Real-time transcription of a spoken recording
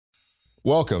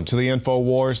Welcome to the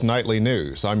INFOWARS Nightly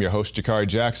News. I'm your host, Jakari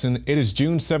Jackson. It is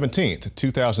June 17th,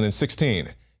 2016,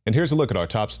 and here's a look at our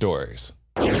top stories.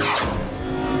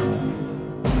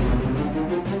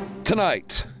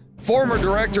 Tonight, former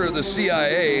director of the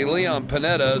CIA, Leon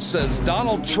Panetta, says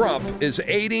Donald Trump is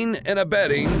aiding and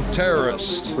abetting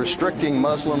terrorists. Restricting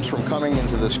Muslims from coming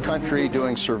into this country,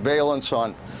 doing surveillance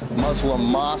on Muslim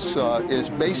mosques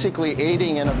is basically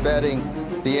aiding and abetting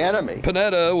the enemy.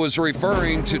 Panetta was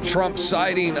referring to Trump's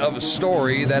citing of a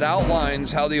story that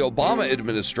outlines how the Obama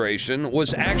administration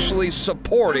was actually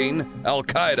supporting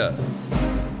Al-Qaeda.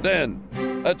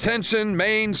 Then, attention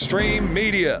mainstream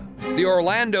media. The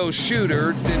Orlando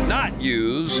shooter did not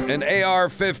use an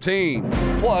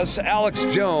AR-15. Plus, Alex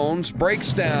Jones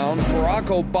breaks down Barack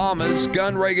Obama's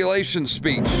gun regulation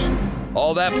speech.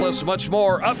 All that plus much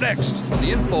more up next on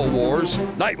the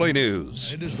INFOWARS Nightly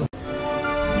News.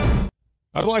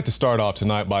 I'd like to start off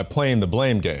tonight by playing the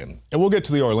blame game. And we'll get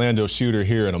to the Orlando shooter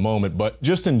here in a moment, but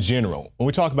just in general, when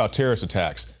we talk about terrorist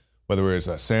attacks, whether it's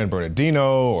San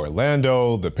Bernardino,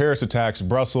 Orlando, the Paris attacks,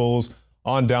 Brussels,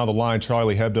 on down the line,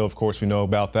 Charlie Hebdo, of course, we know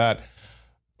about that.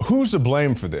 Who's to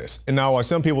blame for this? And now,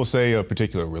 some people say a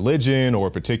particular religion or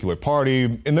a particular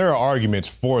party, and there are arguments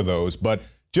for those, but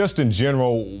just in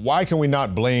general, why can we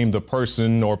not blame the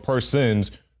person or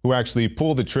persons who actually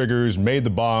pulled the triggers, made the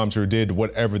bombs, or did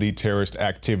whatever the terrorist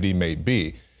activity may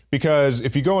be? Because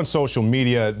if you go on social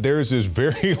media, there's this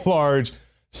very large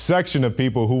section of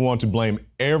people who want to blame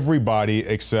everybody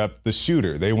except the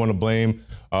shooter. They want to blame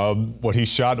what he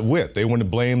shot with. They want to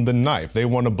blame the knife. They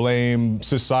want to blame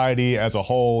society as a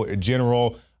whole, in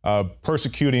general,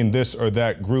 persecuting this or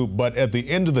that group. But at the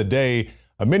end of the day,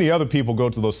 many other people go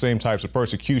to those same types of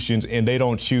persecutions and they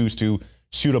don't choose to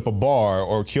shoot up a bar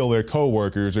or kill their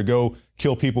coworkers or go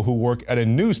kill people who work at a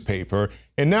newspaper.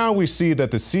 And now we see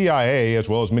that the CIA, as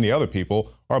well as many other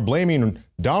people, are blaming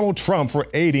Donald Trump for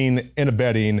aiding and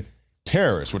abetting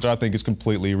terrorists, which I think is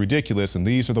completely ridiculous. And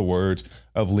these are the words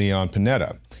of Leon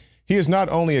Panetta. He is not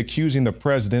only accusing the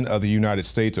president of the United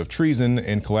States of treason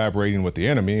and collaborating with the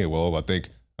enemy. Well, I think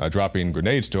dropping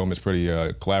grenades to him is pretty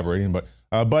collaborating,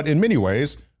 but in many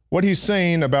ways, what he's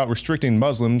saying about restricting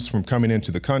Muslims from coming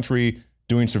into the country,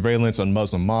 doing surveillance on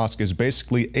Muslim mosques, is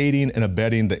basically aiding and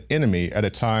abetting the enemy at a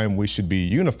time we should be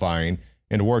unifying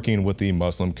and working with the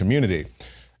Muslim community.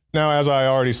 Now, as I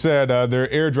already said, they're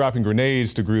airdropping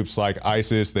grenades to groups like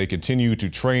ISIS. They continue to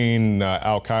train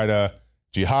Al-Qaeda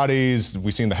jihadis.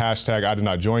 We've seen the hashtag I Did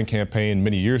Not Join campaign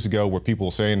many years ago where people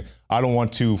were saying, I don't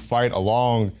want to fight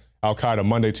along Al-Qaeda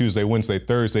Monday, Tuesday, Wednesday,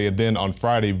 Thursday, and then on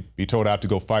Friday be told I have to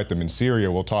go fight them in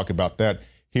Syria. We'll talk about that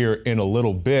here in a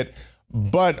little bit.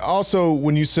 But also,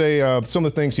 when you say some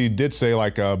of the things he did say,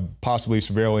 like possibly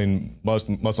surveilling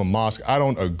Muslim mosques, I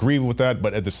don't agree with that.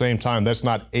 But at the same time, that's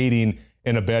not aiding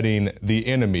and abetting the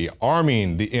enemy,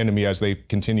 arming the enemy as they've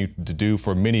continued to do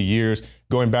for many years,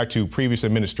 going back to previous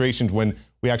administrations when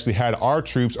we actually had our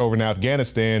troops over in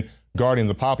Afghanistan guarding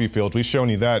the poppy fields. We've shown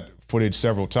you that footage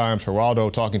several times.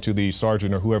 Geraldo talking to the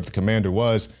sergeant or whoever the commander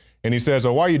was, and he says,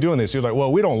 oh, why are you doing this? He was like,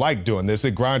 well, we don't like doing this.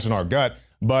 It grinds in our gut.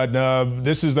 But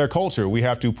this is their culture. We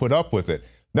have to put up with it.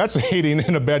 That's aiding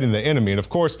and abetting the enemy. And of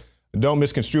course, don't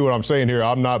misconstrue what I'm saying here.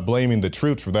 I'm not blaming the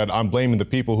troops for that. I'm blaming the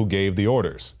people who gave the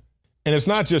orders. And it's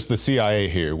not just the CIA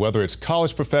here, whether it's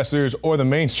college professors or the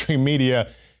mainstream media,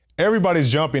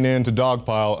 everybody's jumping in to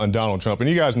dogpile on Donald Trump. And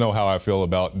you guys know how I feel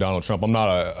about Donald Trump. I'm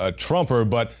not a Trumper,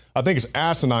 but I think it's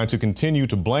asinine to continue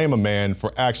to blame a man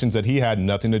for actions that he had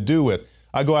nothing to do with.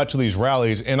 I go out to these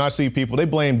rallies and I see people, they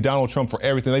blame Donald Trump for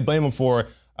everything. They blame him for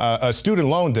a student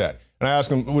loan debt. And I ask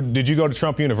them, did you go to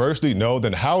Trump University? No.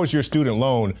 Then how is your student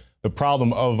loan the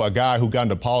problem of a guy who got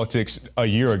into politics a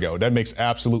year ago? That makes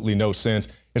absolutely no sense.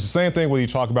 It's the same thing when you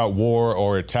talk about war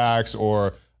or attacks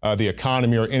or the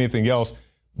economy or anything else.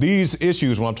 These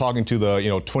issues, when I'm talking to the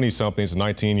 20-somethings,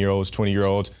 19-year-olds,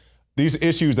 20-year-olds, these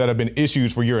issues that have been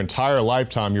issues for your entire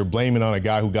lifetime, you're blaming on a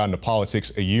guy who got into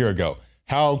politics a year ago.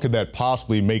 How could that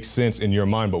possibly make sense in your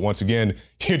mind? But once again,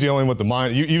 you're dealing with the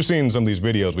mind. You've seen some of these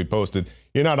videos we posted.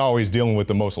 You're not always dealing with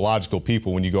the most logical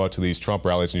people when you go out to these Trump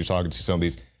rallies and you're talking to some of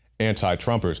these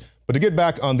anti-Trumpers. But to get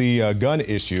back on the gun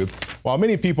issue, while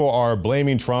many people are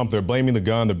blaming Trump, they're blaming the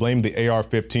gun, they're blaming the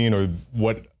AR-15 or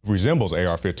what resembles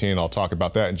AR-15. I'll talk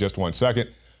about that in just one second.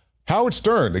 Howard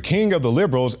Stern, the king of the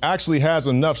liberals, actually has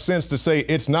enough sense to say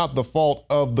it's not the fault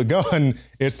of the gun,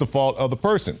 it's the fault of the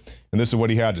person. And this is what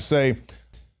he had to say.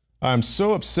 I'm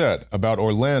so upset about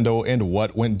Orlando and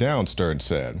what went down, Stern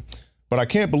said. But I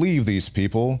can't believe these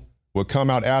people would come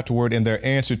out afterward and their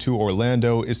answer to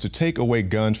Orlando is to take away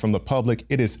guns from the public.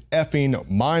 It is effing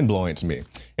mind-blowing to me.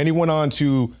 And he went on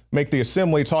to make the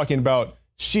assembly talking about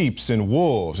sheeps and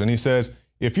wolves. And he says,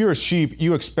 if you're a sheep,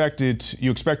 you expect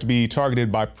to be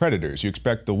targeted by predators. You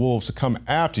expect the wolves to come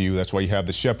after you. That's why you have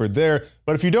the shepherd there.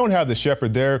 But if you don't have the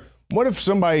shepherd there, what if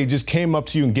somebody just came up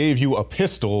to you and gave you a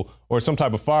pistol or some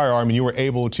type of firearm and you were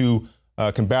able to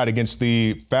combat against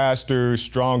the faster,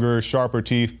 stronger, sharper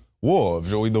teeth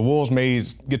wolves? Or the wolves may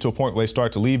get to a point where they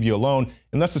start to leave you alone.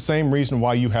 And that's the same reason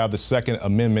why you have the Second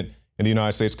Amendment in the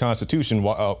United States Constitution.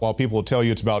 While people will tell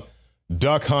you it's about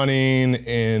duck hunting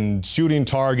and shooting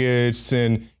targets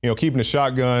and, keeping a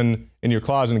shotgun in your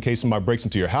closet in case somebody breaks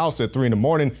into your house at 3 in the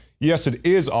morning. Yes, it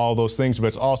is all those things, but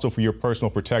it's also for your personal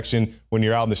protection when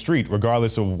you're out in the street,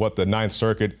 regardless of what the Ninth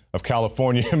Circuit of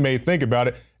California may think about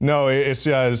it. No, it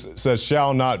says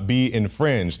shall not be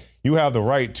infringed. You have the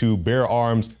right to bear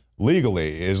arms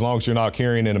legally, as long as you're not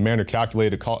carrying in a manner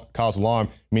calculated to cause alarm.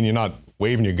 I mean, you're not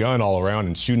waving your gun all around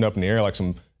and shooting up in the air like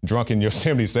some drunken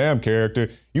Yosemite Sam character.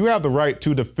 You have the right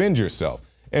to defend yourself.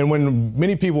 And when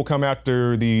many people come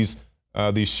after these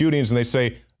shootings and they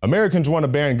say, Americans want to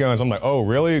ban guns, I'm like, oh,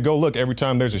 really? Go look every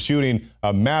time there's a shooting,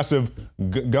 massive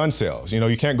gun sales.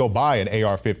 You can't go buy an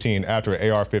AR-15 after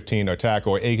an AR-15 attack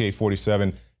or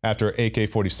AK-47 after an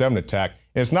AK-47 attack.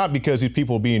 And it's not because these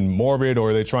people are being morbid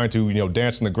or they're trying to,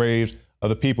 dance in the graves of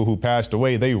the people who passed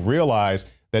away. They realize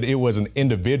that it was an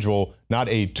individual, not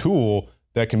a tool,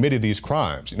 that committed these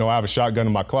crimes. I have a shotgun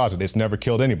in my closet. It's never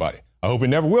killed anybody. I hope it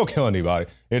never will kill anybody.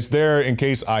 It's there in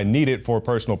case I need it for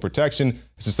personal protection.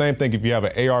 It's the same thing if you have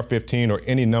an AR-15 or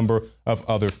any number of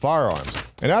other firearms.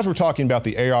 And as we're talking about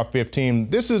the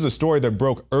AR-15, this is a story that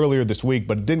broke earlier this week,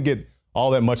 but it didn't get all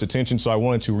that much attention, so I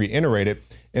wanted to reiterate it.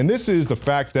 And this is the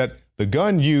fact that the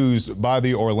gun used by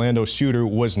the Orlando shooter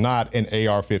was not an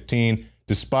AR-15,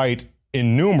 despite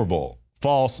innumerable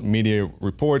false media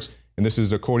reports. And this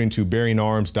is according to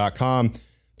BearingArms.com.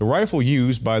 The rifle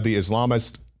used by the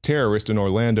Islamist terrorist in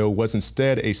Orlando was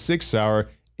instead a 6-hour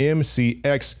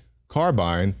MCX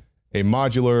carbine, a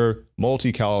modular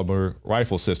multi-caliber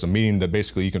rifle system, meaning that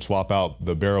basically you can swap out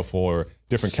the barrel for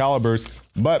different calibers.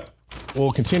 But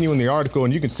we'll continue in the article,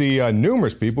 and you can see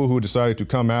numerous people who decided to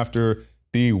come after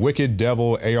the wicked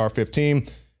devil AR-15.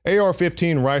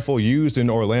 AR-15 rifle used in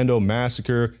Orlando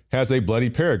massacre has a bloody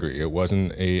pedigree. It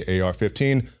wasn't a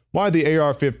AR-15. Why the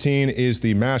AR-15 is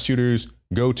the mass shooter's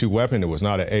go-to weapon. It was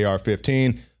not an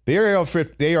AR-15. The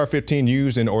AR-15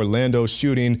 used in Orlando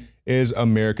shooting is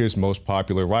America's most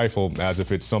popular rifle, as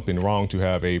if it's something wrong to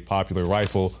have a popular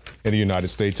rifle in the United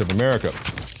States of America.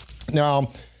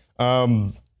 Now,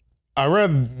 I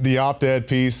read the op-ed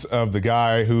piece of the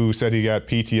guy who said he got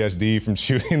PTSD from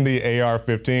shooting the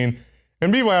AR-15,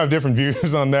 and people have different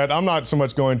views on that. I'm not so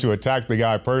much going to attack the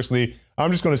guy personally. I'm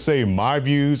just going to say my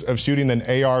views of shooting an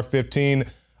AR-15.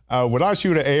 When I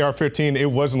shoot an AR-15, it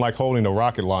wasn't like holding a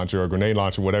rocket launcher or grenade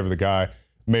launcher, whatever the guy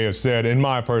may have said, in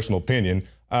my personal opinion.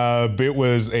 It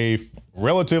was a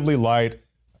relatively light,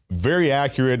 very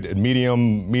accurate,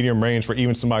 medium range for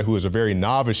even somebody who is a very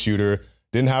novice shooter.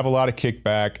 Didn't have a lot of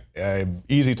kickback,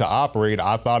 easy to operate.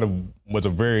 I thought it was a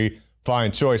very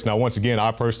fine choice. Now, once again,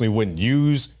 I personally wouldn't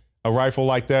use a rifle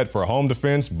like that for home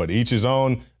defense, but each his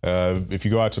own. If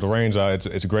you go out to the range, it's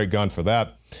a great gun for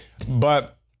that.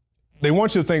 But they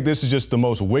want you to think this is just the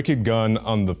most wicked gun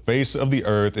on the face of the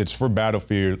earth. It's for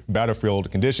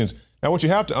battlefield conditions. Now, what you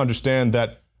have to understand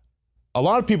that a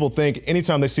lot of people think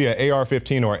anytime they see an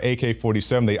AR-15 or an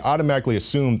AK-47, they automatically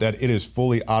assume that it is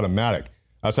fully automatic.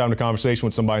 I was having a conversation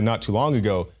with somebody not too long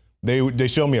ago. They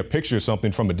showed me a picture of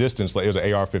something from a distance, like it was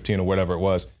an AR-15 or whatever it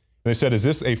was. And they said, is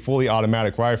this a fully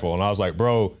automatic rifle? And I was like,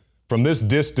 bro, from this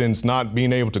distance, not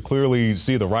being able to clearly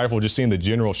see the rifle, just seeing the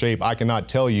general shape, I cannot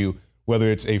tell you whether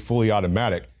it's a fully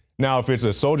automatic. Now, if it's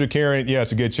a soldier carrying, yeah,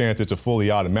 it's a good chance it's a fully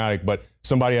automatic, but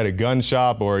somebody at a gun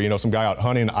shop or, some guy out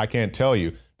hunting, I can't tell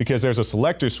you, because there's a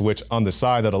selector switch on the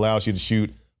side that allows you to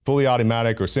shoot fully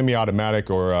automatic or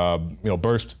semi-automatic or,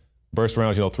 burst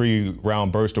rounds,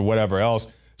 3-round burst or whatever else.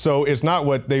 So it's not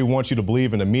what they want you to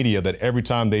believe in the media, that every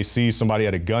time they see somebody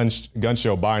at a gun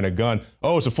show buying a gun,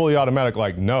 oh, it's a fully automatic.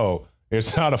 Like, no,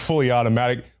 it's not a fully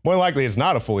automatic. More likely, it's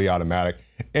not a fully automatic.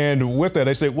 And with that,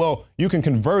 they say, well, you can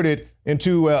convert it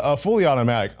into a fully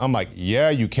automatic. I'm like, yeah,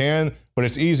 you can, but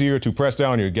it's easier to press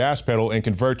down on your gas pedal and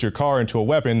convert your car into a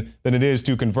weapon than it is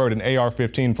to convert an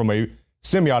AR-15 from a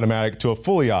semi-automatic to a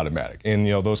fully automatic. And,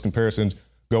 those comparisons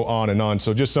go on and on.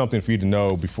 So just something for you to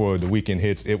know before the weekend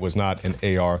hits, it was not an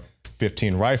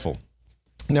AR-15 rifle.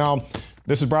 Now,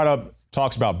 this is brought up,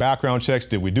 talks about background checks.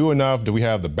 Did we do enough? Do we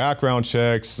have the background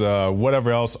checks?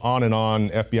 Whatever else, on and on,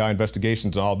 FBI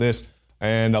investigations, all this.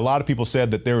 And a lot of people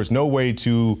said that there was no way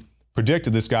to predict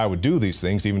that this guy would do these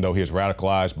things, even though he was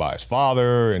radicalized by his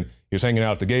father and He was hanging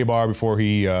out at the gay bar before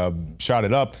he shot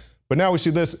it up. But now we see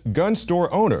this gun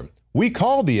store owner. We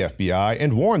called the FBI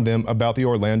and warned them about the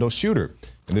Orlando shooter.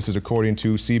 And this is according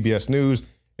to CBS News.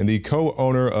 And the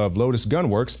co-owner of Lotus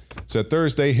Gunworks said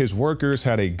Thursday his workers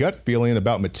had a gut feeling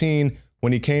about Mateen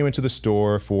when he came into the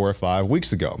store 4 or 5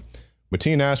 weeks ago.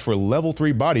 Mateen asked for level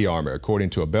 3 body armor,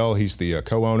 according to Abel. He's the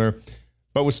co-owner,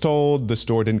 but was told the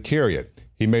store didn't carry it.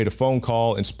 He made a phone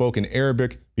call and spoke in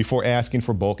Arabic before asking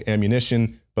for bulk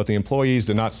ammunition, but the employees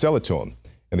did not sell it to him.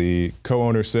 And the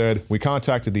co-owner said, we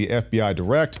contacted the FBI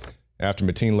direct after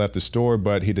Mateen left the store,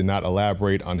 but he did not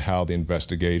elaborate on how the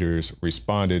investigators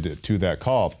responded to that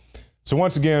call. So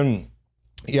once again,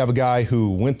 you have a guy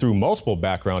who went through multiple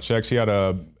background checks. He had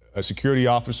a security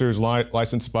officer's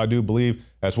license, if I do believe,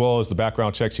 as well as the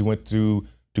background checks he went to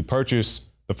purchase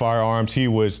the firearms. He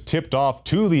was tipped off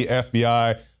to the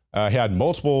FBI. He had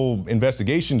multiple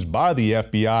investigations by the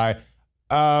FBI.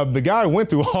 The guy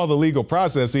went through all the legal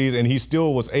processes, and he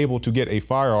still was able to get a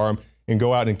firearm and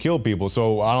go out and kill people.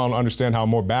 So I don't understand how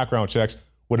more background checks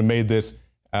would have made this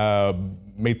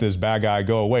bad guy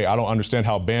go away. I don't understand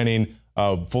how banning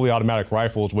fully automatic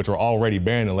rifles, which are already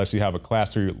banned unless you have a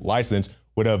Class 3 license,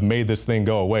 would have made this thing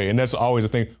go away. And that's always the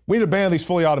thing. We need to ban these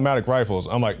fully automatic rifles.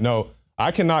 I'm like, no, I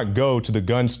cannot go to the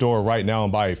gun store right now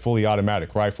and buy a fully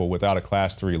automatic rifle without a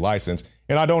Class 3 license.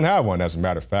 And I don't have one, as a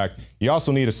matter of fact. You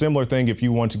also need a similar thing if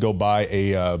you want to go buy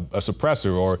a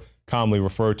suppressor, or commonly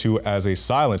referred to as a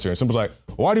silencer. And someone's like,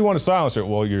 why do you want a silencer?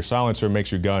 Well, your silencer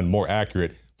makes your gun more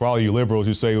accurate. For all you liberals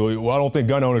who say, well, I don't think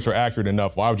gun owners are accurate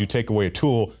enough, why would you take away a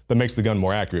tool that makes the gun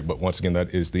more accurate? But once again,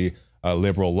 that is the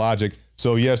liberal logic.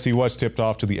 So yes, he was tipped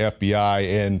off to the FBI,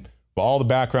 and for all the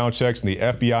background checks and the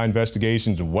FBI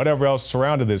investigations and whatever else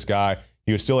surrounded this guy,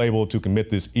 he was still able to commit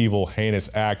this evil, heinous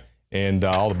act, and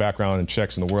all the background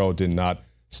checks in the world did not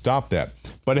stop that.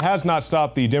 But it has not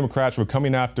stopped the Democrats from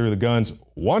coming after the guns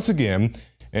once again.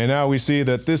 And now we see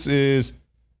that this is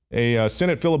a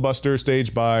Senate filibuster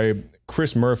staged by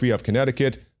Chris Murphy of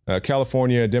Connecticut.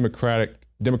 California Democrat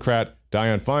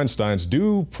Dianne Feinstein's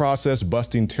due process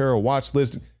busting terror watch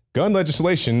list gun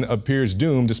legislation appears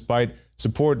doomed despite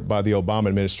support by the Obama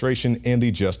administration and the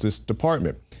Justice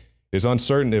Department. It is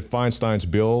uncertain if Feinstein's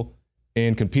bill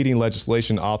and competing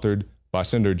legislation authored by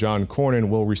Senator John Cornyn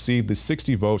will receive the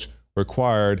 60 votes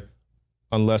required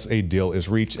unless a deal is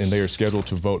reached, and they are scheduled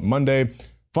to vote Monday.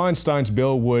 Feinstein's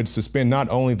bill would suspend not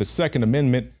only the Second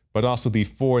Amendment, but also the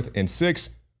Fourth and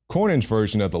Sixth. Cornyn's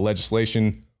version of the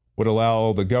legislation would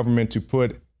allow the government to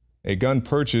put a gun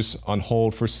purchase on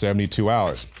hold for 72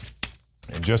 hours.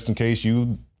 And just in case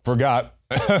you forgot,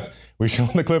 we've shown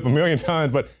the clip a million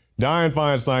times, but Dianne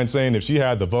Feinstein saying if she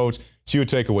had the votes, she would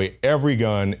take away every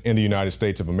gun in the United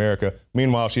States of America.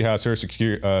 Meanwhile, she has her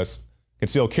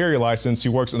concealed carry license. She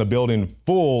works in a building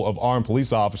full of armed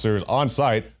police officers on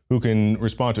site who can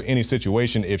respond to any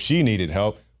situation if she needed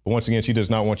help. But once again, she does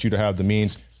not want you to have the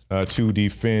means to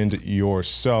defend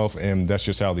yourself, and that's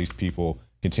just how these people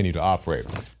continue to operate.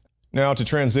 Now, to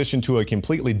transition to a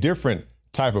completely different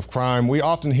type of crime, we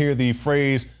often hear the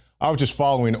phrase, I was just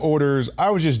following orders, I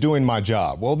was just doing my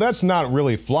job. Well, that's not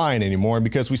really flying anymore,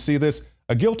 because we see this,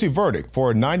 a guilty verdict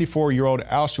for a 94-year-old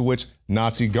Auschwitz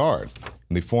Nazi guard.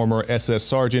 The former SS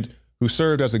sergeant who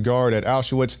served as a guard at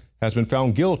Auschwitz has been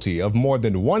found guilty of more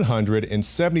than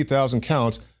 170,000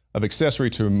 counts of accessory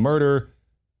to murder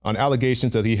on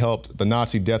allegations that he helped the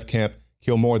Nazi death camp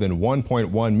kill more than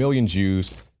 1.1 million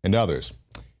Jews and others.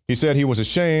 He said he was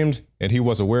ashamed and he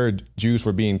was aware Jews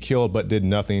were being killed, but did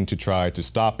nothing to try to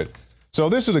stop it. So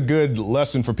this is a good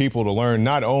lesson for people to learn,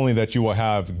 not only that you will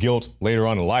have guilt later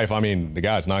on in life. I mean, the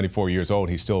guy's 94 years old.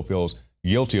 He still feels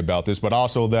guilty about this, but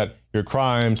also that your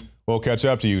crimes will catch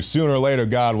up to you. Sooner or later,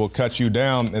 God will cut you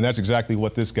down. And that's exactly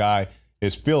what this guy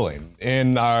is feeling.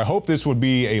 And I hope this would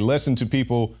be a lesson to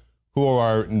people who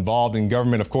are involved in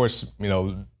government. Of course, you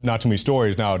know, not too many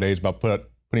stories nowadays about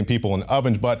putting people in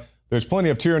ovens, but there's plenty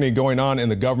of tyranny going on in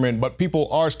the government, but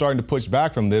people are starting to push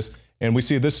back from this. And we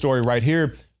see this story right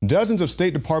here. Dozens of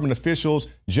State Department officials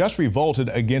just revolted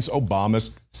against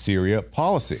Obama's Syria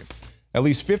policy. At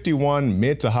least 51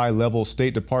 mid to high level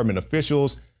State Department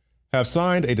officials have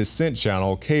signed a dissent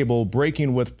channel cable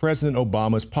breaking with President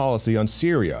Obama's policy on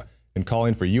Syria and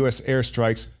calling for U.S.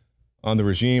 airstrikes on the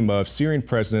regime of Syrian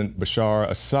President Bashar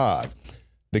Assad.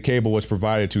 The cable was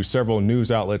provided to several news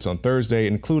outlets on Thursday,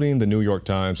 including the New York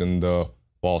Times and the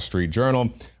Wall Street Journal.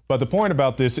 But the point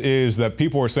about this is that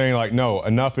people are saying, like, no,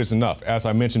 enough is enough. As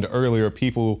I mentioned earlier,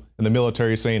 people in the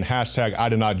military saying hashtag I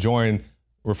did not join,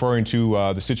 referring to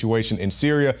the situation in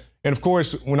Syria. And of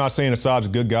course, we're not saying Assad's a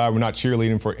good guy. We're not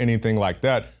cheerleading for anything like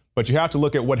that. But you have to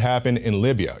look at what happened in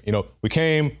Libya. You know, we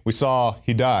came, we saw,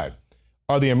 he died.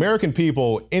 Are the American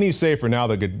people any safer now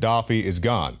that Gaddafi is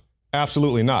gone?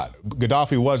 Absolutely not.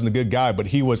 Gaddafi wasn't a good guy, but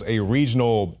he was a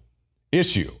regional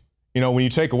issue. You know, when you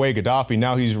take away Gaddafi,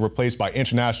 now he's replaced by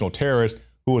international terrorists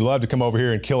who would love to come over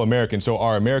here and kill Americans. So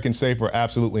are Americans safer?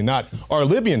 Absolutely not. Are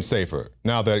Libyans safer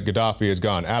now that Gaddafi is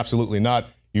gone? Absolutely not.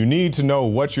 You need to know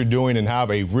what you're doing and have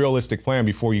a realistic plan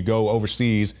before you go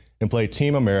overseas and play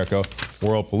Team America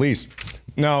World Police.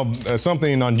 Now,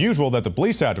 something unusual that the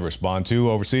police had to respond to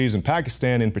overseas in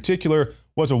Pakistan in particular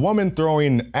was a woman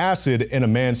throwing acid in a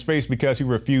man's face because he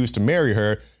refused to marry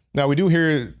her. Now, we do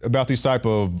hear about these type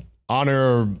of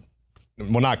honor,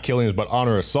 well, not killings, but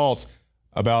honor assaults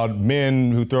about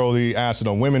men who throw the acid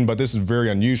on women, but this is very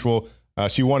unusual.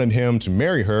 She wanted him to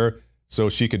marry her so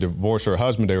she could divorce her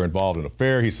husband. They were involved in an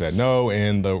affair. He said no,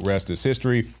 and the rest is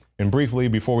history. And briefly,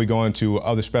 before we go into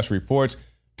other special reports,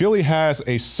 Philly has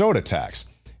a soda tax,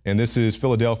 and this is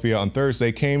Philadelphia on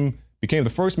Thursday became the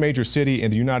first major city in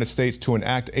the United States to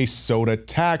enact a soda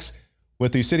tax,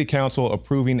 with the city council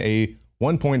approving a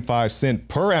 1.5 cent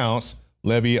per ounce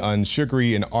levy on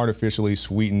sugary and artificially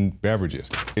sweetened beverages.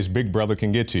 His big brother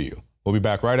can get to you. We'll be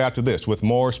back right after this with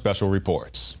more special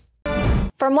reports.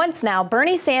 For months now,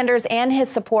 Bernie Sanders and his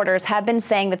supporters have been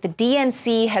saying that the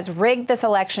DNC has rigged this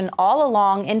election all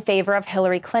along in favor of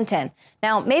Hillary Clinton.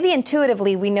 Now, maybe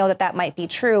intuitively we know that that might be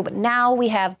true, but now we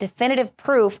have definitive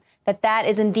proof that that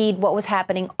is indeed what was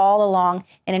happening all along.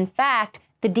 And in fact,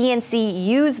 the DNC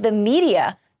used the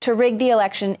media to rig the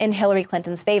election in Hillary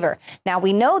Clinton's favor. Now,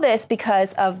 we know this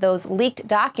because of those leaked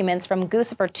documents from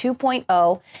Guccifer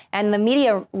 2.0, and the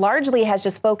media largely has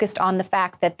just focused on the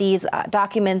fact that these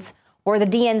documents were the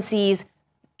DNC's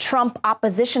Trump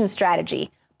opposition strategy.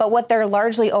 But what they're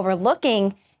largely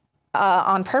overlooking,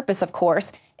 on purpose, of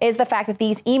course, is the fact that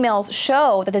these emails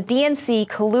show that the DNC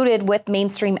colluded with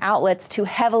mainstream outlets to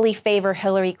heavily favor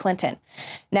Hillary Clinton.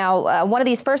 Now, one of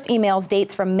these first emails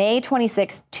dates from May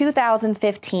 26,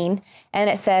 2015, and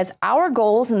it says, "Our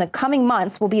goals in the coming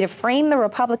months will be to frame the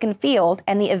Republican field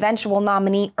and the eventual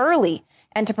nominee early,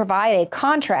 and to provide a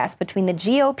contrast between the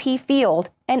GOP field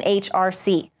and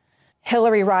HRC,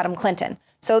 Hillary Rodham Clinton."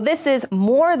 So this is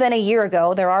more than a year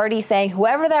ago. They're already saying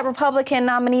whoever that Republican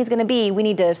nominee is going to be, we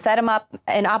need to set him up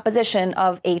in opposition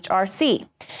of HRC.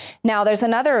 Now, there's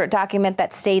another document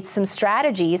that states some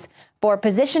strategies for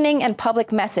positioning and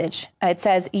public message. It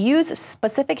says, use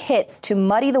specific hits to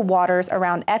muddy the waters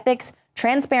around ethics,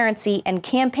 transparency, and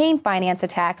campaign finance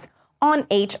attacks on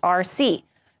HRC.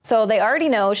 So they already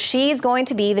know she's going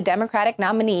to be the Democratic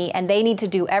nominee, and they need to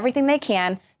do everything they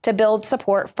can to build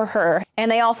support for her. And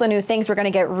they also knew things were going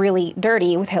to get really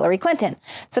dirty with Hillary Clinton.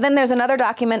 So then there's another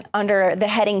document under the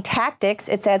heading Tactics.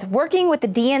 It says, working with the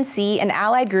DNC and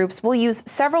allied groups will use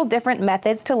several different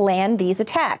methods to land these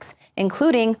attacks,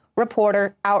 including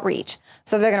reporter outreach.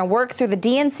 So they're going to work through the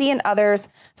DNC and others,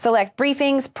 select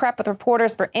briefings, prep with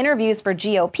reporters for interviews for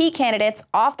GOP candidates,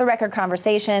 off-the-record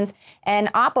conversations,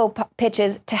 and oppo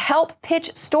pitches to help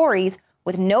pitch stories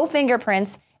with no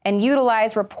fingerprints and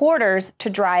utilize reporters to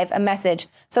drive a message.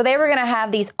 So they were going to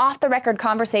have these off-the-record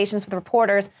conversations with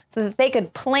reporters so that they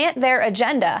could plant their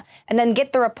agenda and then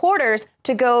get the reporters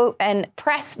to go and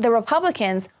press the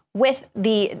Republicans with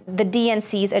the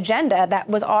DNC's agenda that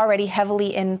was already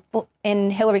heavily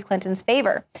in Hillary Clinton's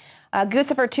favor.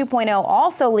 Guccifer 2.0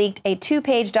 also leaked a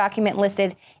 2-page document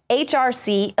listed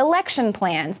HRC election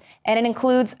plans, and it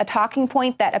includes a talking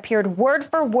point that appeared word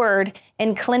for word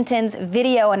in Clinton's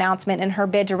video announcement in her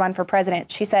bid to run for president.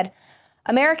 She said,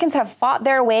 Americans have fought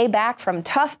their way back from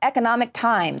tough economic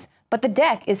times, but the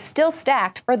deck is still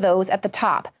stacked for those at the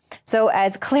top. So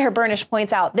as Claire Burnish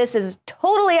points out, this is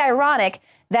totally ironic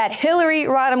that Hillary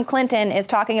Rodham Clinton is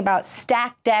talking about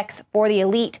stacked decks for the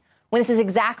elite, when this is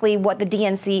exactly what the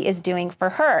DNC is doing for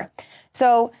her.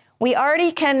 So we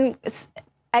already can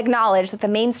acknowledge that the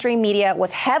mainstream media was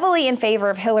heavily in favor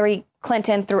of Hillary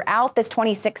Clinton throughout this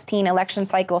 2016 election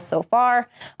cycle so far.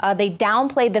 They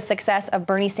downplayed the success of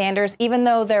Bernie Sanders, even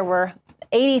though there were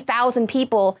 80,000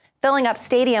 people filling up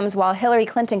stadiums while Hillary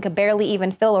Clinton could barely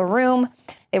even fill a room.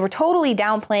 They were totally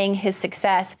downplaying his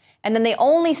success. And then they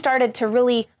only started to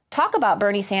really talk about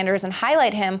Bernie Sanders and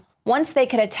highlight him once they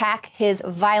could attack his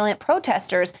violent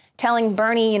protesters, telling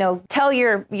Bernie, tell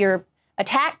your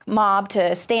attack mob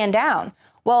to stand down.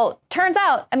 Well, turns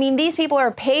out, these people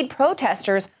are paid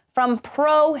protesters from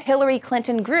pro-Hillary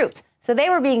Clinton groups. So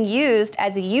they were being used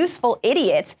as useful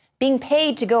idiots, being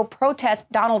paid to go protest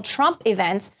Donald Trump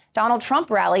events, Donald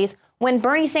Trump rallies, when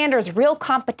Bernie Sanders' real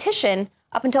competition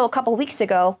up until a couple weeks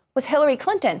ago was Hillary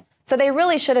Clinton. So they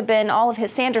really should have been, all of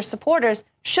his Sanders supporters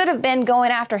should have been going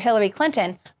after Hillary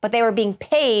Clinton, but they were being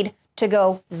paid to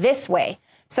go this way.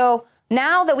 So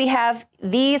Now that we have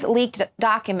these leaked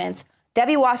documents,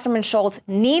 Debbie Wasserman Schultz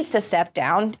needs to step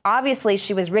down. Obviously,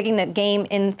 she was rigging the game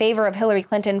in favor of Hillary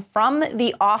Clinton from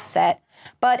the offset,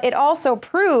 but it also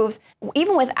proves,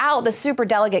 even without the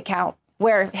superdelegate count,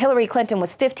 where Hillary Clinton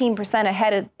was 15%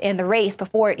 ahead in the race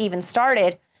before it even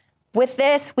started, with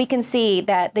this, we can see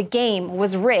that the game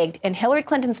was rigged in Hillary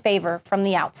Clinton's favor from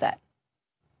the outset.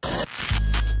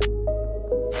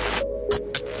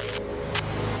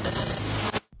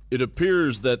 It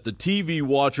appears that the TV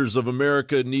watchers of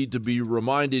America need to be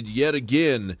reminded yet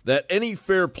again that any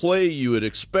fair play you had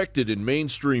expected in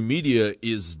mainstream media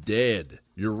is dead.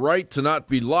 Your right to not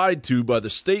be lied to by the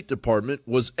State Department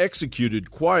was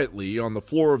executed quietly on the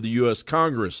floor of the U.S.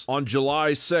 Congress on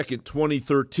July 2nd,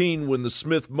 2013, when the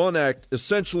Smith-Munn Act,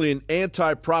 essentially an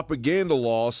anti-propaganda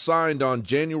law signed on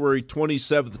January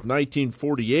 27,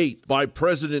 1948, by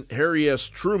President Harry S.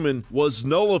 Truman, was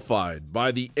nullified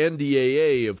by the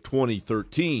NDAA of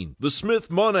 2013. The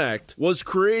Smith-Munn Act was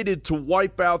created to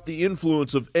wipe out the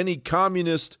influence of any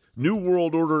communist New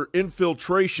World Order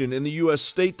infiltration in the U.S.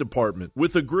 State Department,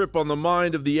 with a grip on the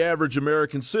mind of the average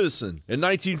American citizen. In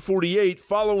 1948,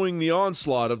 following the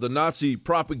onslaught of the Nazi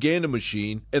propaganda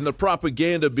machine and the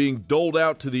propaganda being doled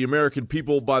out to the American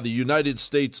people by the United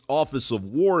States Office of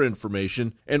War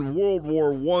Information and World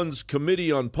War I's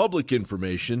Committee on Public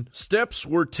Information, steps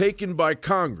were taken by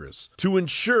Congress to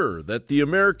ensure that the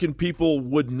American people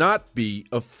would not be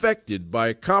affected by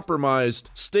a compromised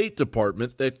State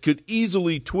Department that could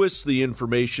easily twist the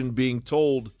information being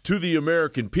told to the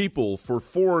American people for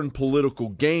foreign political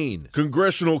gain.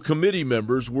 Congressional committee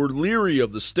members were leery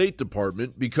of the State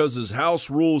Department because, as House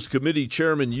Rules Committee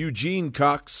Chairman Eugene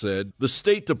Cox said, the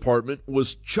State Department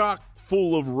was chock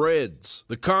full of Reds.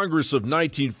 The Congress of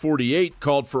 1948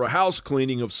 called for a house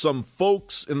cleaning of some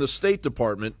folks in the State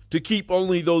Department to keep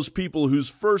only those people whose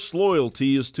first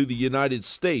loyalty is to the United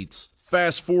States.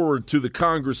 Fast forward to the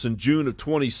Congress in June of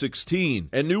 2016,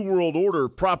 and New World Order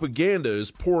propaganda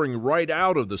is pouring right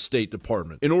out of the State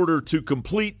Department in order to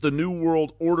complete the New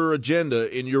World Order agenda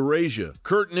in Eurasia.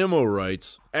 Kurt Nimmo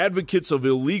writes, advocates of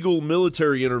illegal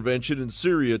military intervention in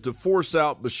Syria to force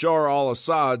out Bashar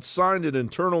al-Assad signed an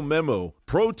internal memo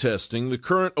protesting the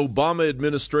current Obama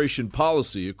administration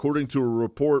policy, according to a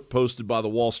report posted by the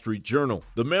Wall Street Journal.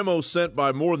 The memo, sent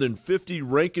by more than 50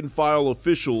 rank-and-file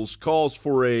officials, calls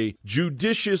for a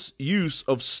judicious use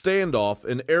of standoff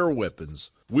and air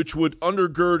weapons, which would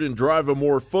undergird and drive a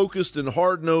more focused and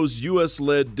hard-nosed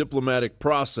U.S.-led diplomatic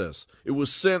process. It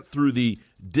was sent through the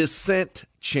dissent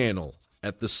channel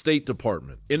at the State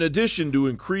Department. In addition to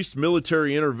increased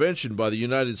military intervention by the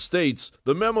United States,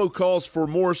 the memo calls for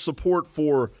more support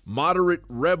for moderate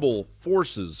rebel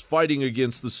forces fighting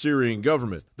against the Syrian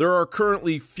government. There are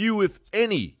currently few, if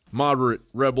any, moderate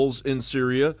rebels in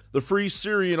Syria. The Free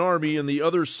Syrian Army and the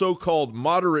other so-called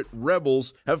moderate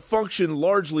rebels have functioned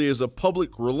largely as a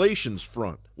public relations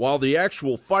front, while the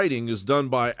actual fighting is done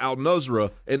by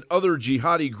al-Nusra and other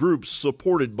jihadi groups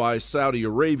supported by Saudi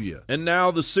Arabia. And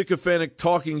now the sycophantic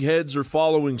talking heads are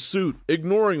following suit,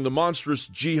 ignoring the monstrous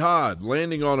jihad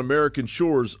landing on American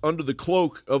shores under the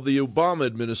cloak of the Obama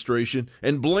administration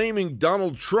and blaming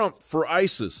Donald Trump for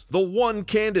ISIS, the one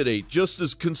candidate just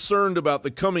as concerned about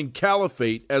the coming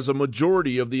caliphate as a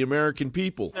majority of the American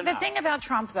people. The thing about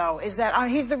Trump, though, is that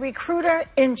he's the recruiter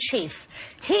in chief.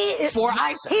 He is for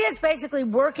ISIS. He is basically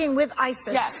working with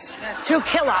ISIS to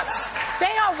kill us.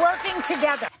 They are working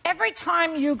together. Every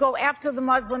time you go after the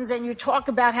Muslims and you talk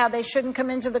about how they shouldn't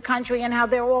come into the country and how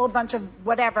they're all a bunch of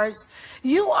whatevers,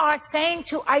 you are saying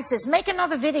to ISIS, make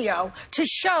another video to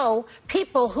show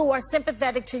people who are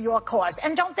sympathetic to your cause.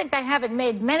 And don't think they haven't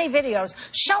made many videos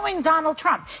showing Donald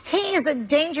Trump. He is a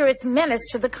dangerous menace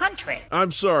to the country.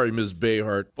 I'm sorry, Ms.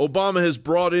 Behart. Obama has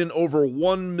brought in over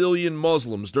 1 million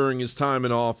Muslims during his time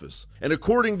in office. And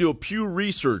according to a Pew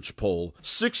Research poll,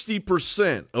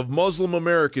 60% of Muslim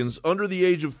Americans under the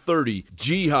age of 30,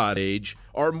 jihad age,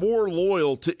 are more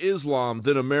loyal to Islam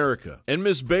than America. And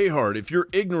Ms. Behart, if you're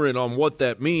ignorant on what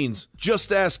that means,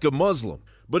 just ask a Muslim.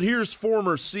 But here's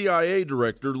former CIA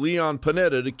Director Leon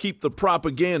Panetta to keep the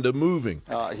propaganda moving.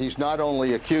 He's not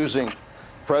only accusing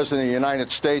President of the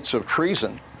United States of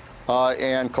treason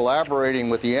and collaborating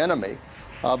with the enemy,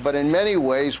 but in many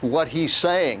ways what he's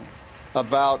saying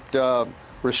about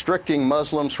restricting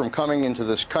Muslims from coming into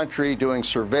this country, doing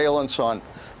surveillance on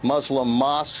Muslim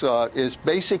mosques, is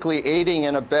basically aiding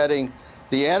and abetting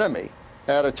the enemy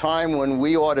at a time when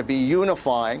we ought to be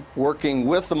unifying, working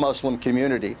with the Muslim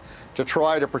community to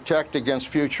try to protect against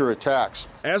future attacks.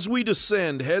 As we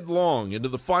descend headlong into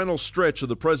the final stretch of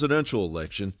the presidential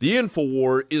election, the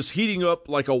InfoWar is heating up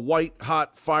like a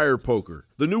white-hot fire poker.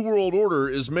 The New World Order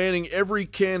is manning every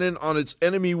cannon on its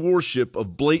enemy warship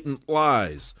of blatant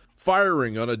lies,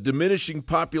 firing on a diminishing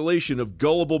population of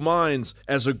gullible minds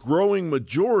as a growing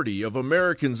majority of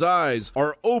Americans' eyes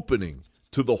are opening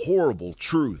to the horrible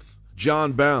truth.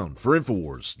 John Bound for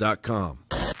InfoWars.com.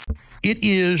 It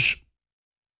is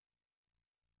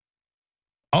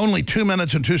only 2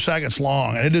 minutes and 2 seconds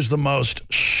long, and it is the most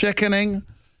sickening,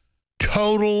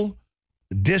 total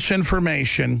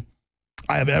disinformation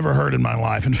I have ever heard in my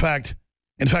life. In fact,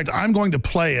 I'm going to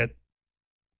play it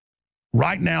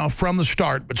right now from the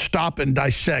start, but stop and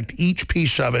dissect each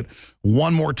piece of it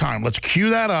one more time. Let's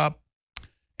cue that up,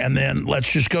 and then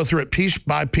let's just go through it piece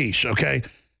by piece, okay?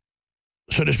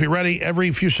 So just be ready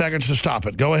every few seconds to stop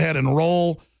it. Go ahead and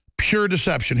roll pure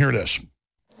deception. Here it is.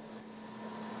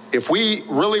 If we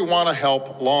really want to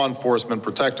help law enforcement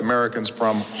protect Americans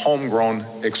from homegrown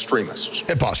extremists.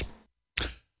 Hit pause.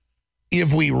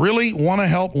 If we really want to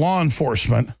help law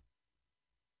enforcement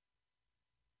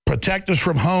protect us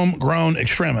from homegrown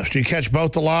extremists. Do you catch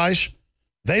both the lies?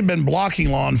 They've been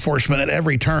blocking law enforcement at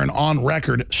every turn on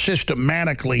record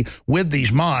systematically with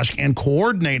these mosques and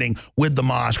coordinating with the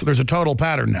mosque. There's a total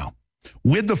pattern now.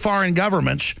 With the foreign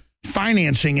governments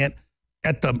financing it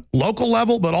at the local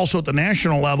level, but also at the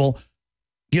national level,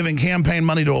 giving campaign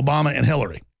money to Obama and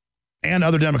Hillary and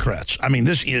other Democrats. I mean,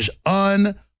 this is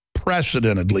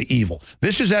unprecedentedly evil.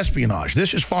 This is espionage.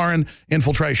 This is foreign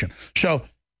infiltration. So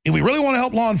if we really want to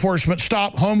help law enforcement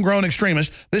stop homegrown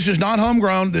extremists, this is not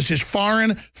homegrown. This is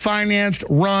foreign, financed,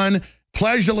 run,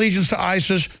 pledged allegiance to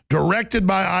ISIS, directed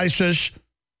by ISIS,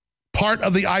 part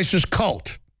of the ISIS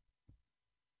cult.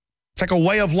 It's like a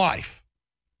way of life.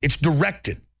 It's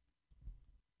directed.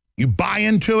 You buy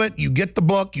into it, you get the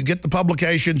book, you get the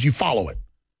publications, you follow it.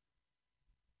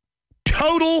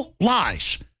 Total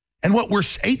lies. And what, we're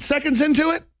 8 seconds into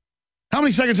it? How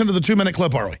many seconds into the 2-minute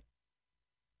clip are we?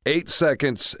 8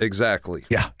 seconds exactly.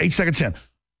 Yeah, 8 seconds in.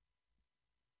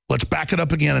 Let's back it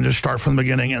up again and just start from the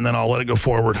beginning, and then I'll let it go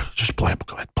forward. Just play it.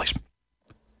 Go ahead, please.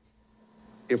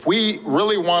 If we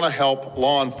really want to help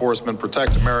law enforcement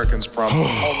protect Americans from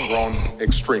homegrown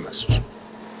extremists.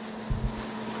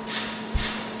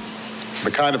 The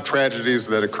kind of tragedies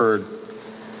that occurred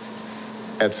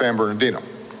at San Bernardino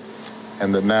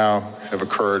and that now have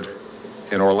occurred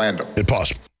in Orlando. Hit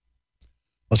pause.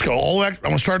 Let's go all the way back. I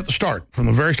want to start at the start, from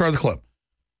the very start of the clip.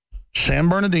 San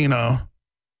Bernardino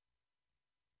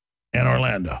and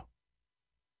Orlando.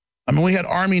 I mean, we had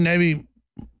Army, Navy,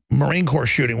 Marine Corps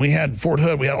shooting. We had Fort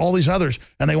Hood. We had all these others,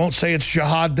 and they won't say it's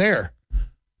jihad there.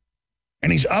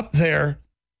 And he's up there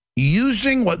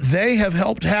using what they have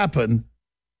helped happen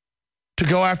to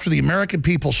go after the American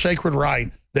people's sacred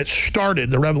right that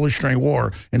started the Revolutionary War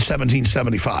in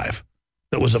 1775,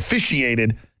 that was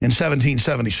officiated in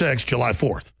 1776, July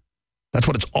 4th. That's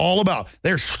what it's all about.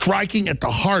 They're striking at the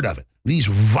heart of it. These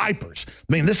vipers.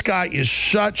 I mean, this guy is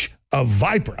such a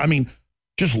viper. I mean,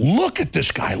 just look at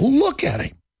this guy. Look at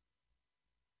him.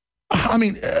 I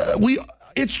mean,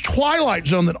 it's Twilight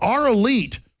Zone that our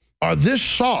elite are this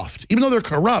soft, even though they're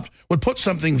corrupt, would put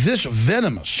something this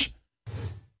venomous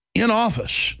in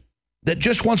office that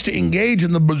just wants to engage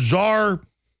in the bizarre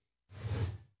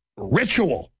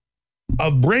ritual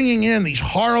of bringing in these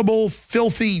horrible,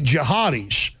 filthy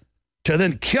jihadis to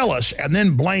then kill us and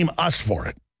then blame us for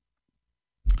it.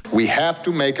 We have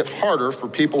to make it harder for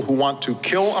people who want to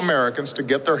kill Americans to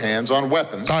get their hands on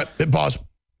weapons. All right, pause.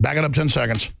 Back it up 10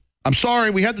 seconds. I'm sorry,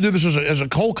 we had to do this as a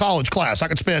whole college class. I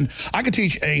could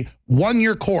teach a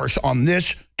 1-year course on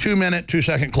this 2-minute,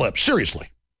 2-second clip. Seriously.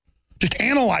 Just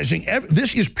analyzing.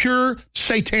 This is pure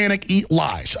satanic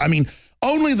lies. I mean,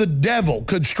 only the devil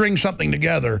could string something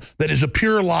together that is a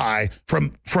pure lie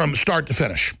from start to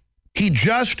finish. He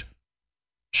just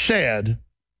said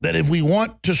that if we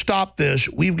want to stop this,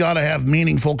 we've got to have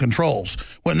meaningful controls.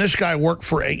 When this guy worked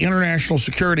for an international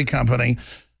security company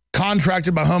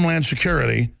contracted by Homeland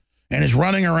Security and is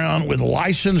running around with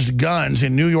licensed guns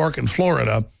in New York and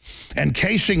Florida and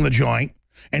casing the joint,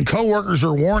 and coworkers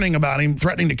are warning about him,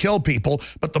 threatening to kill people,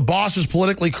 but the boss is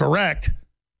politically correct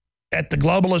at the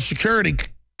globalist security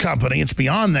company, it's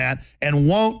beyond that, and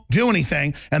won't do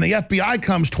anything. And the FBI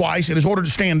comes twice and is ordered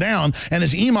to stand down, and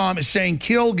his imam is saying,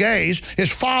 kill gays.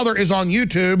 His father is on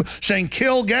YouTube saying,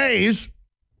 kill gays.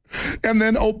 And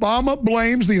then Obama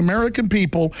blames the American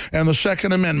people and the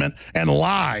Second Amendment and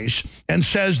lies and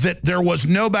says that there was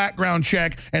no background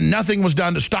check and nothing was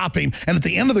done to stop him. And at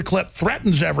the end of the clip,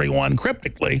 threatens everyone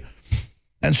cryptically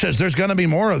and says there's going to be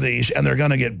more of these and they're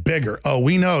going to get bigger. Oh,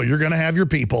 we know you're going to have your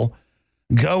people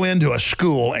go into a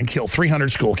school and kill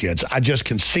 300 school kids. I just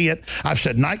can see it. I've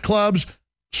said nightclubs,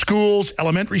 schools,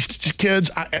 elementary kids,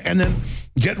 and then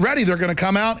get ready. They're going to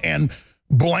come out and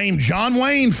blame John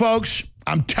Wayne, folks.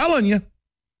 I'm telling you.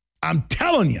 I'm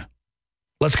telling you.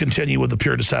 Let's continue with the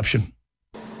pure deception.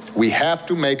 We have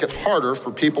to make it harder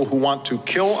for people who want to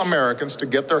kill Americans to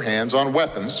get their hands on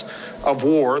weapons of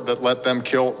war that let them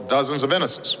kill dozens of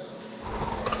innocents.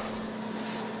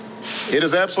 It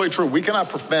is absolutely true. We cannot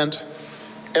prevent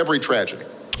every tragedy.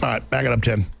 All right, back it up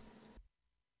 10.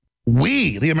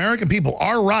 We, the American people,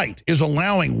 our right is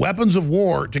allowing weapons of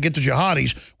war to get to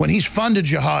jihadis when he's funded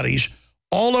jihadis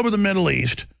all over the Middle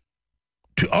East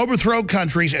to overthrow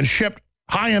countries and ship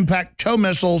high-impact tow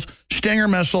missiles, Stinger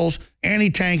missiles,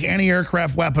 anti-tank,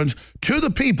 anti-aircraft weapons to the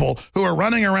people who are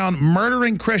running around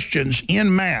murdering Christians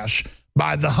en masse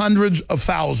by the hundreds of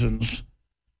thousands.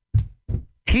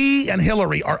 He and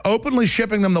Hillary are openly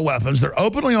shipping them the weapons. They're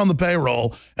openly on the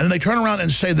payroll, and then they turn around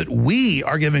and say that we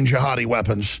are giving jihadi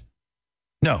weapons.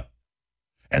 No.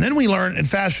 And then we learn in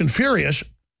Fast and Furious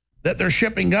that they're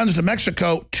shipping guns to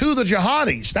Mexico to the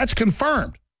jihadis. That's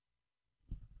confirmed.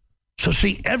 So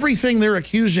see, everything they're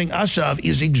accusing us of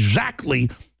is exactly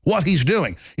what he's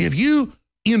doing. If you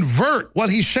invert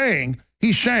what he's saying,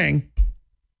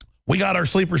 we got our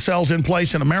sleeper cells in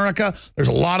place in America. There's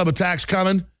a lot of attacks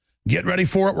coming. Get ready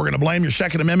for it. We're going to blame your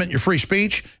Second Amendment, your free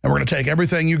speech, and we're going to take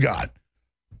everything you got.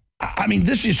 I mean,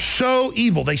 this is so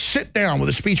evil. They sit down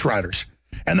with the speechwriters,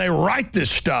 and they write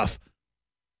this stuff,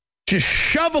 just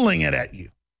shoveling it at you.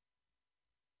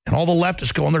 And all the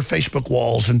leftists go on their Facebook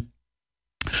walls, and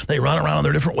they run around on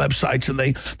their different websites, and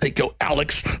they go,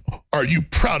 Alex, are you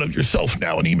proud of yourself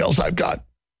now in emails I've got?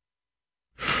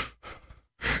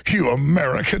 You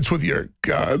Americans with your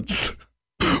guns.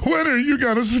 When are you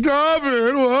going to stop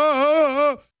it?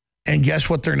 Whoa. And guess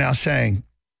what they're now saying?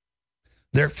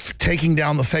 They're taking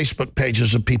down the Facebook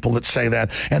pages of people that say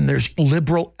that, and there's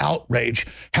liberal outrage.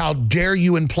 How dare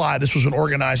you imply this was an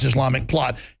organized Islamic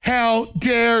plot? How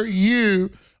dare you?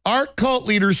 Our cult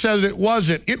leader says it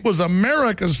wasn't. It was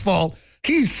America's fault.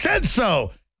 He said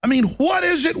so. I mean, what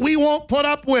is it we won't put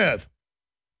up with?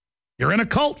 You're in a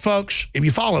cult, folks, if you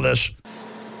follow this.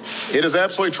 It is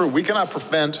absolutely true. We cannot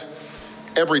prevent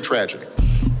every tragedy.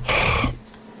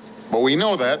 But we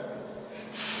know that,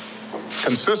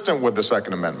 consistent with the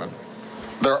Second Amendment,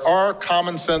 there are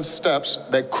common sense steps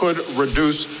that could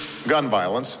reduce gun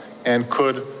violence and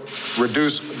could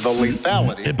reduce the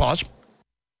lethality. Hit pause.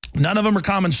 None of them are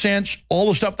common sense. All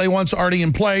the stuff they want's already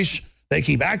in place. They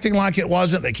keep acting like it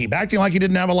wasn't. They keep acting like he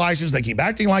didn't have a license. They keep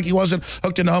acting like he wasn't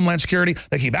hooked into Homeland Security.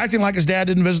 They keep acting like his dad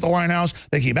didn't visit the White House.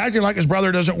 They keep acting like his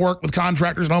brother doesn't work with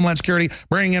contractors in Homeland Security,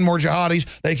 bringing in more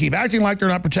jihadis. They keep acting like they're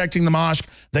not protecting the mosque.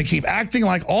 They keep acting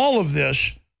like all of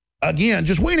this, again,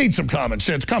 just we need some common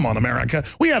sense. Come on, America.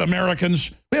 We had an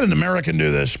American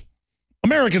do this.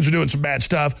 Americans are doing some bad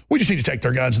stuff. We just need to take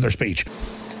their guns and their speech.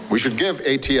 We should give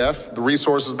ATF the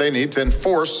resources they need to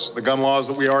enforce the gun laws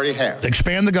that we already have.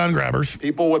 Expand the gun grabbers.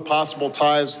 People with possible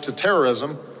ties to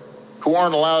terrorism who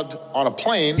aren't allowed on a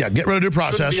plane. Yeah, get rid of due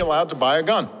process. Shouldn't be allowed to buy a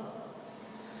gun.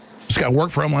 It's got to work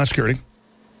for Homeland Security.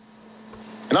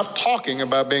 Enough talking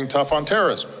about being tough on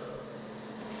terrorism.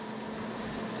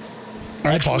 All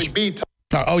right, Actually pause. be tough.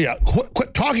 Oh, yeah.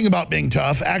 Quit talking about being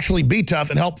tough. Actually be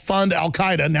tough and help fund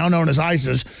al-Qaeda, now known as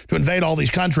ISIS, to invade all these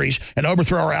countries and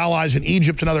overthrow our allies in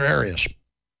Egypt and other areas.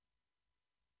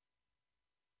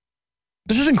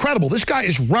 This is incredible. This guy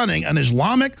is running an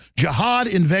Islamic jihad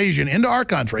invasion into our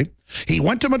country. He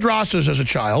went to madrasas as a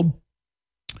child.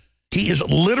 He is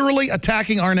literally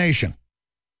attacking our nation.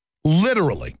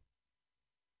 Literally.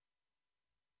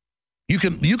 You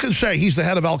can say he's the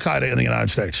head of al-Qaeda in the United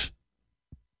States.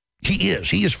 He is.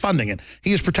 He is funding it.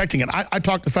 He is protecting it. I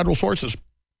talked to federal sources.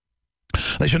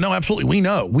 They said, no, absolutely. We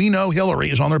know. We know Hillary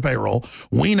is on their payroll.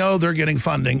 We know they're getting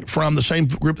funding from the same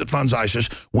group that funds ISIS.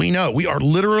 We know. We are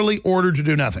literally ordered to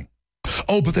do nothing.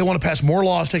 Oh, but they want to pass more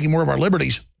laws taking more of our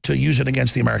liberties to use it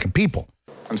against the American people.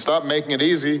 And stop making it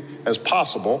easy as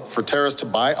possible for terrorists to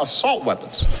buy assault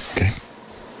weapons. Okay.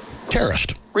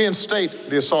 Terrorist. Reinstate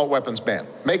the assault weapons ban.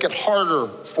 Make it harder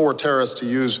for terrorists to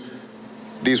use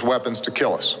these weapons to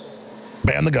kill us.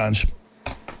 Ban the guns.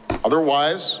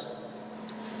 Otherwise,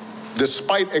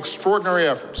 despite extraordinary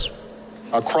efforts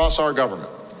across our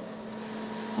government,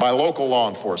 by local law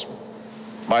enforcement,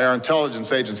 by our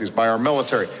intelligence agencies, by our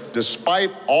military,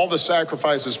 despite all the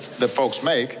sacrifices that folks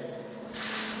make,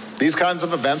 these kinds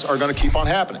of events are going to keep on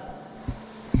happening.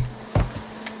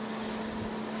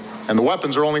 And the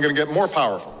weapons are only going to get more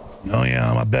powerful. Oh,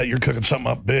 yeah, I bet you're cooking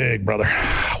something up big, brother.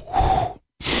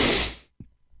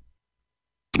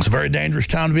 a very dangerous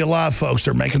time to be alive, folks.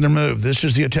 They're making their move. This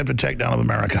is the attempted takedown of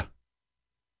America.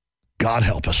 God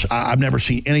help us. I've never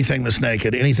seen anything this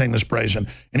naked, anything this brazen,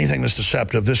 anything this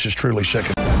deceptive. This is truly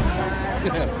sickening.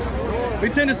 We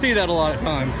tend to see that a lot of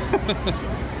times.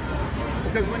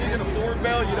 Because when you get a Ford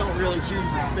bell, you don't really choose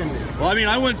to spend it. Well, I mean,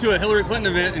 I went to a Hillary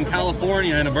Clinton event in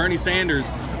California and a Bernie Sanders,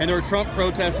 and there were Trump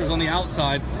protesters on the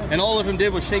outside, and all of them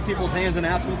did was shake people's hands and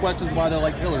ask them questions why they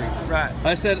liked Hillary. Right.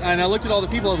 I said, and I looked at all the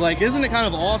people, I was like, isn't it kind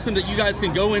of awesome that you guys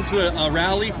can go into a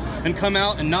rally and come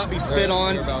out and not be spit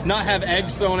on, not have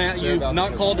eggs thrown at you,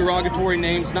 not called derogatory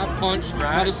names, not punched,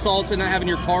 not assaulted, not having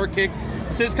your car kicked.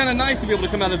 So it's kind of nice to be able to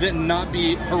come out of it and not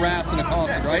be harassed and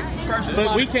accosted, right?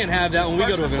 But we can't have that when we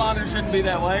go to events. First responders shouldn't be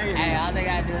that way. Hey, all they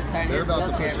gotta do is turn his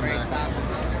wheelchair brakes off.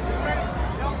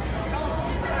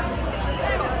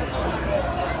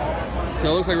 So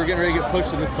it looks like we're getting ready to get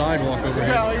pushed to this sidewalk over That's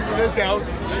here. how easy this goes.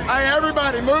 Hey,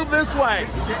 everybody, move this way.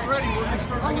 Get ready. We're going to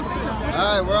start looking at this. All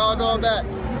right, we're all going back.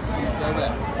 Let's go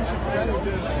back.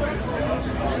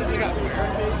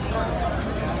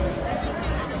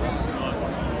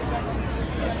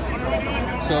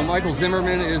 So Michael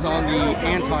Zimmerman is on the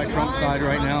anti-Trump side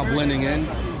right now, blending in.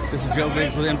 This is Joe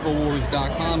Biggs with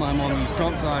INFOWARS.com. I'm on the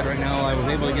Trump side right now. I was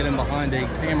able to get in behind a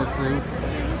camera crew,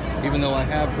 even though I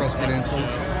have press credentials.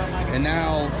 And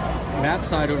now that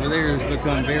side over there has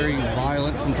become very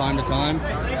violent from time to time.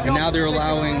 And now they're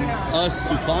allowing us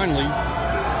to finally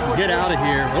get out of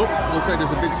here. Oh, looks like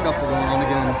there's a big scuffle going on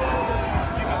again.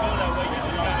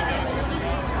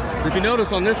 If you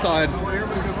notice on this side,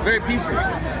 very peaceful.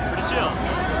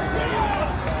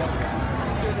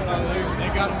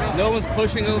 No one's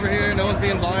pushing over here, no one's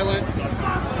being violent.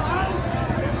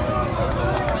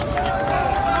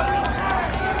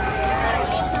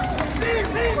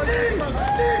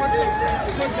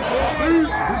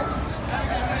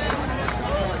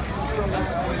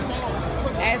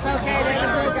 It's okay, they're the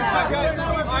good guys.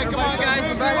 All right, come on, guys.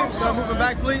 Start moving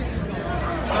back, please.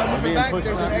 Start moving back. There's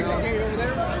an exit gate over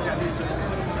there.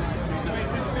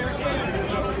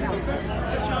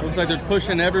 Looks like they're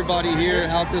pushing everybody here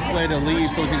out this way to leave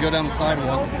so we can go down the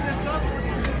sidewalk.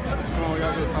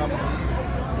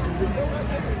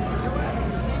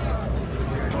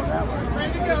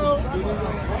 Ready to go.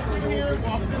 Here,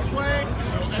 walk this way.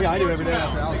 Yeah, I do every day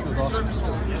after Alex goes off.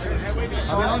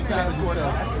 I've been on Saturday.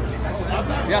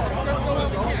 Yeah.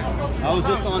 I was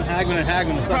just on Hagman and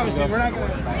Hagman a second ago. We're not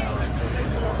going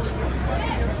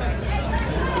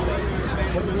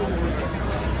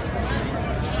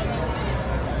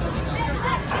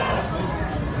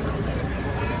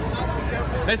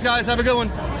Thanks, guys. Have a good one.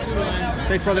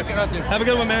 Thanks, brother. Have a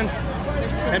good one, man.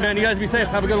 Hey, man, you guys be safe.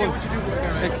 Have a good one.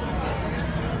 Thanks.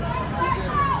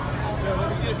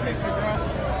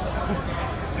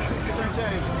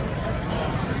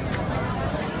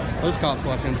 Those cops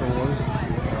watch INFOWARS.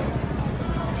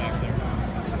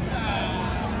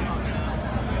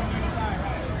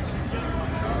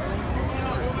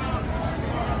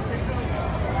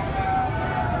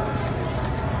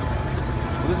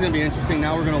 This is going to be interesting.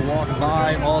 Now we're going to walk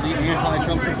by all the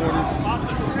anti-Trump supporters.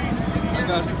 You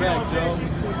guys are back, Joe.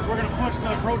 We're going to push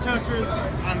the protesters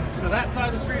to that side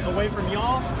of the street away from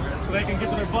y'all so they can get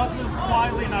to their buses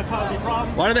quietly and not cause any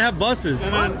problems. Why do they have buses?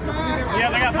 And then, yeah,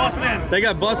 they got bussed in. They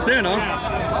got bussed in, huh?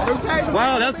 Yeah.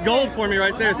 Wow, that's gold for me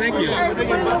right there. Thank you.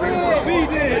 We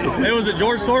did. Hey, was it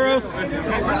George Soros?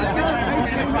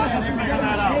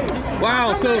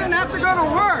 Wow, so didn't have to go to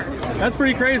work. that's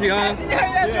pretty crazy, huh?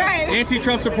 That's right.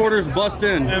 Anti-Trump supporters bust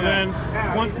in. And then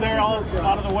once they're all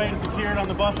out of the way and secured on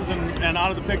the buses and out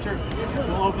of the picture,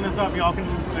 we'll open this up. Y'all can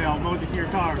mosey to your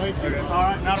cars. Thank you. All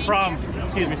right, not a problem.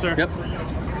 Excuse me, sir. Yep.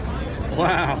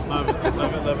 Wow. Love it,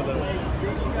 love it, love it, love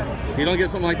it. You don't get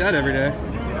something like that every day.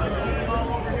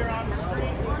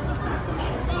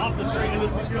 Off the street in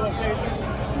this secure location.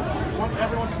 Once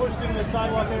everyone's pushed into the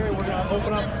sidewalk area, we're going to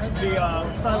open up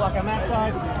the sidewalk on that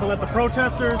side to let the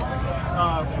protesters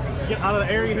get out of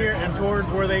the area here and towards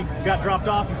where they got dropped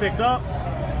off and picked up.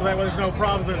 So that way there's no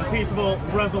problems. There's a peaceable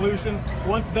resolution.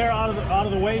 Once they're out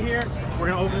of the way here, we're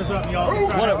going to open this up and y'all.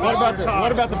 What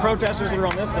about the protesters that are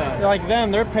on this side? Like them,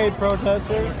 they're paid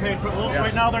protesters.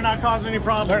 Right now they're not causing any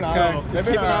problems. They're not. So Just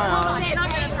keep an eye on You're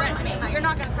not going to threaten me. You're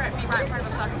not going to threaten me right in front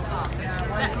of a fucking stop.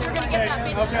 You're going to give that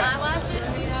bitch's eyelashes.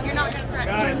 You're not going to threaten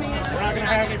guys, me. we're not going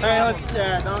to have any Hey, let's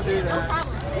don't do No that.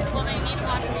 problem. Well, they need to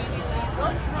watch these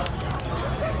books.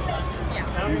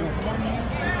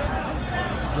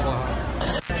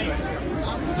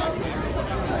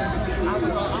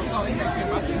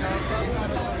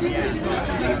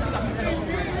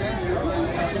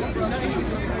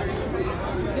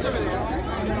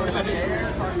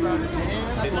 his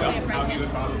hands. How he would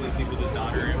probably sleep with his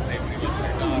daughter if they wasn't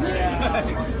their daughter.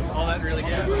 Yeah. All that really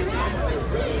gets is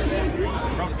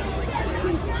protest.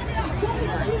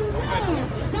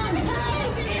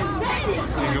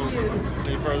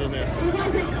 Any further than this. You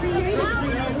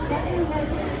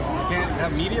can't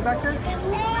have media back there?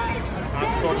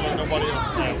 I'm going to let nobody else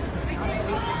pass.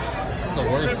 It's the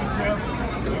worst.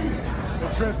 The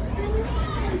trip.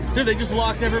 Dude, they just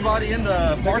locked everybody in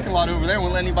the parking lot over there and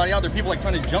wouldn't let anybody out there. People like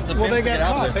trying to jump the fence They to get got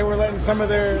out caught. there. They were letting some of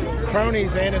their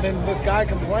cronies in, and then this guy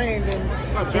complained, and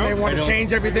then they want to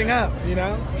change everything up, you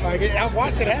know? Like, I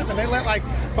watched it happen. They let like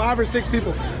 5 or 6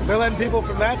 people. They're letting people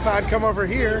from that side come over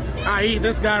here, i.e.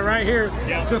 this guy right here,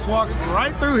 just walked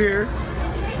right through here,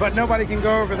 but nobody can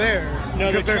go over there.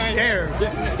 Because they're scared.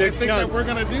 They think that we're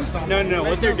going to do something. No.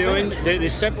 What they're doing, they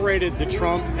separated the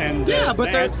Trump and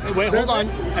wait, hold on.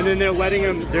 And then they're letting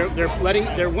them. They're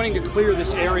wanting to clear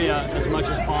this area as much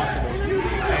as possible,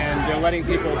 and they're letting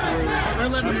people through. So they're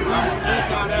letting them come this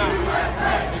side out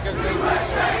because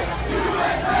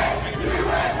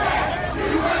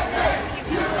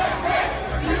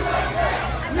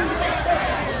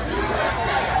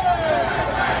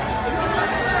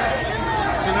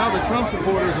Now the Trump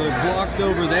supporters are blocked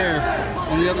over there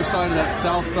on the other side of that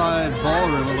south side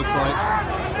ballroom, it looks like.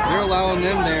 They're allowing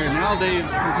them there. Now they've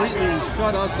completely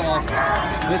shut us off.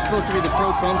 This is supposed to be the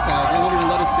pro-Trump side. They won't even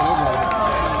let us get over there.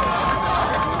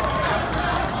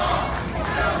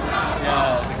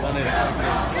 Yeah, that is so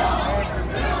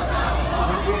good.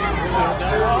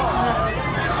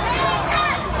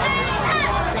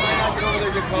 get over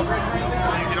there, get coverage.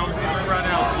 You know, right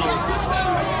now it's closed.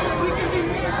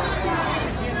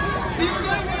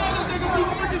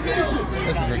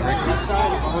 This is ridiculous.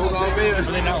 Hold on, baby.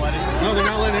 They're not letting. No, they're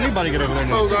not letting anybody get over there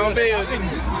now. Hold on, baby.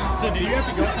 So do you have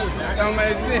to go through that? Don't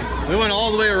make sense. We went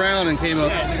all the way around and came up.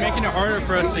 Yeah, they're making it harder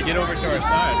for us to get over to our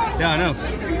side. Yeah, I know.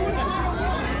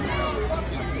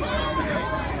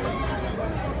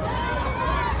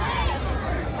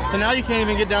 So now you can't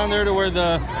even get down there to where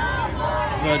the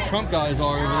Trump guys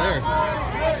are over there.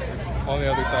 On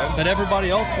the other side. But everybody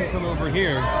else can come over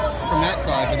here from that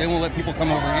side, but they won't let people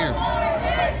come over here.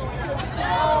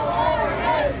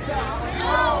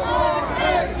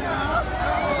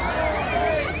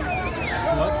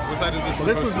 What side is this? Well,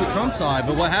 this was the Trump side,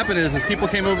 but what happened is people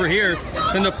came over here,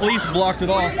 and the police blocked it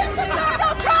off.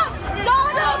 Donald Trump!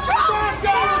 Donald Trump!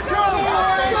 Donald Trump!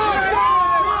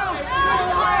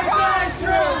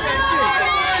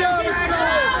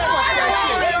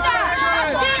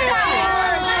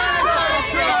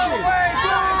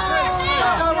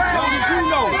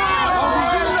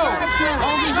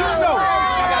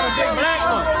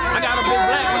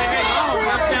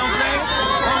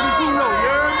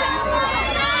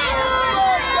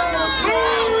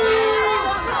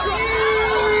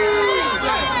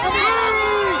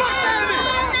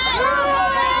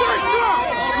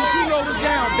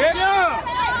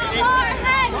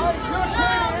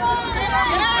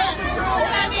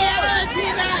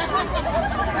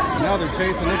 Now they're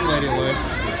chasing this lady away.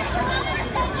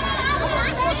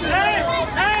 Hey,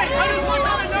 I just want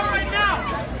y'all to know right now.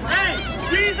 Hey,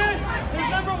 Jesus is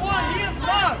number one. He is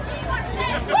love.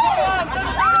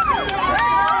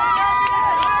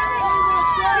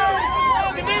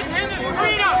 He didn't hand us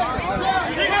freedom.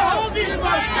 They can hold these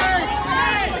folks.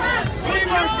 Hey, please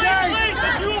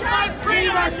that you will find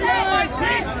freedom and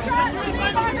peace.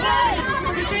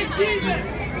 You need Jesus.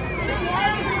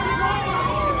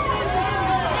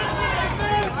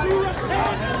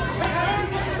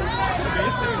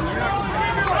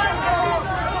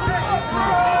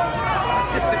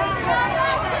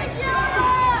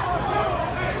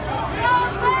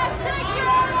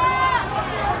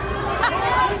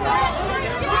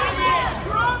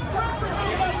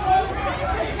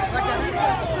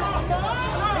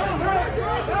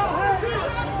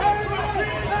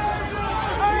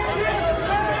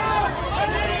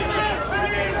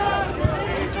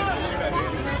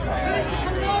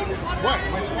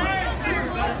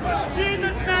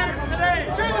 Jesus matters today.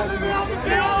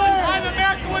 The only time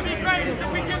America would be great is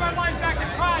if we give our life back to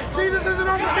Christ. Jesus isn't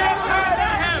on the field.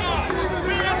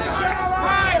 We have to serve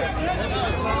Christ. This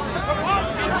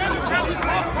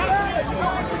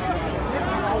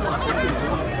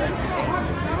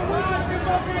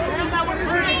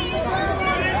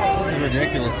is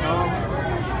ridiculous.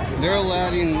 They're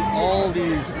allowing all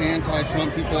these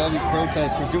anti-Trump people, all these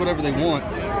protesters, do whatever they want.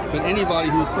 But anybody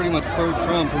who's pretty much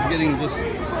pro-Trump is getting just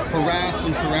harassed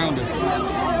and surrounded.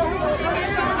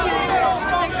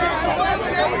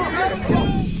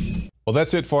 Well,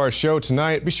 that's it for our show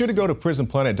tonight. Be sure to go to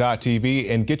prisonplanet.tv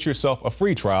and get yourself a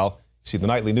free trial See the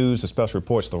nightly news, the special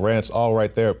reports, the rants, all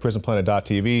right there at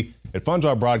prisonplanet.tv. It funds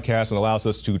our broadcast and allows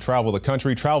us to travel the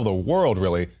country, travel the world,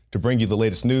 really, to bring you the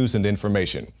latest news and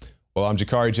information. Well, I'm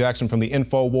Jakari Jackson from the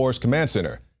InfoWars Command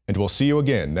Center, and we'll see you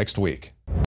again next week.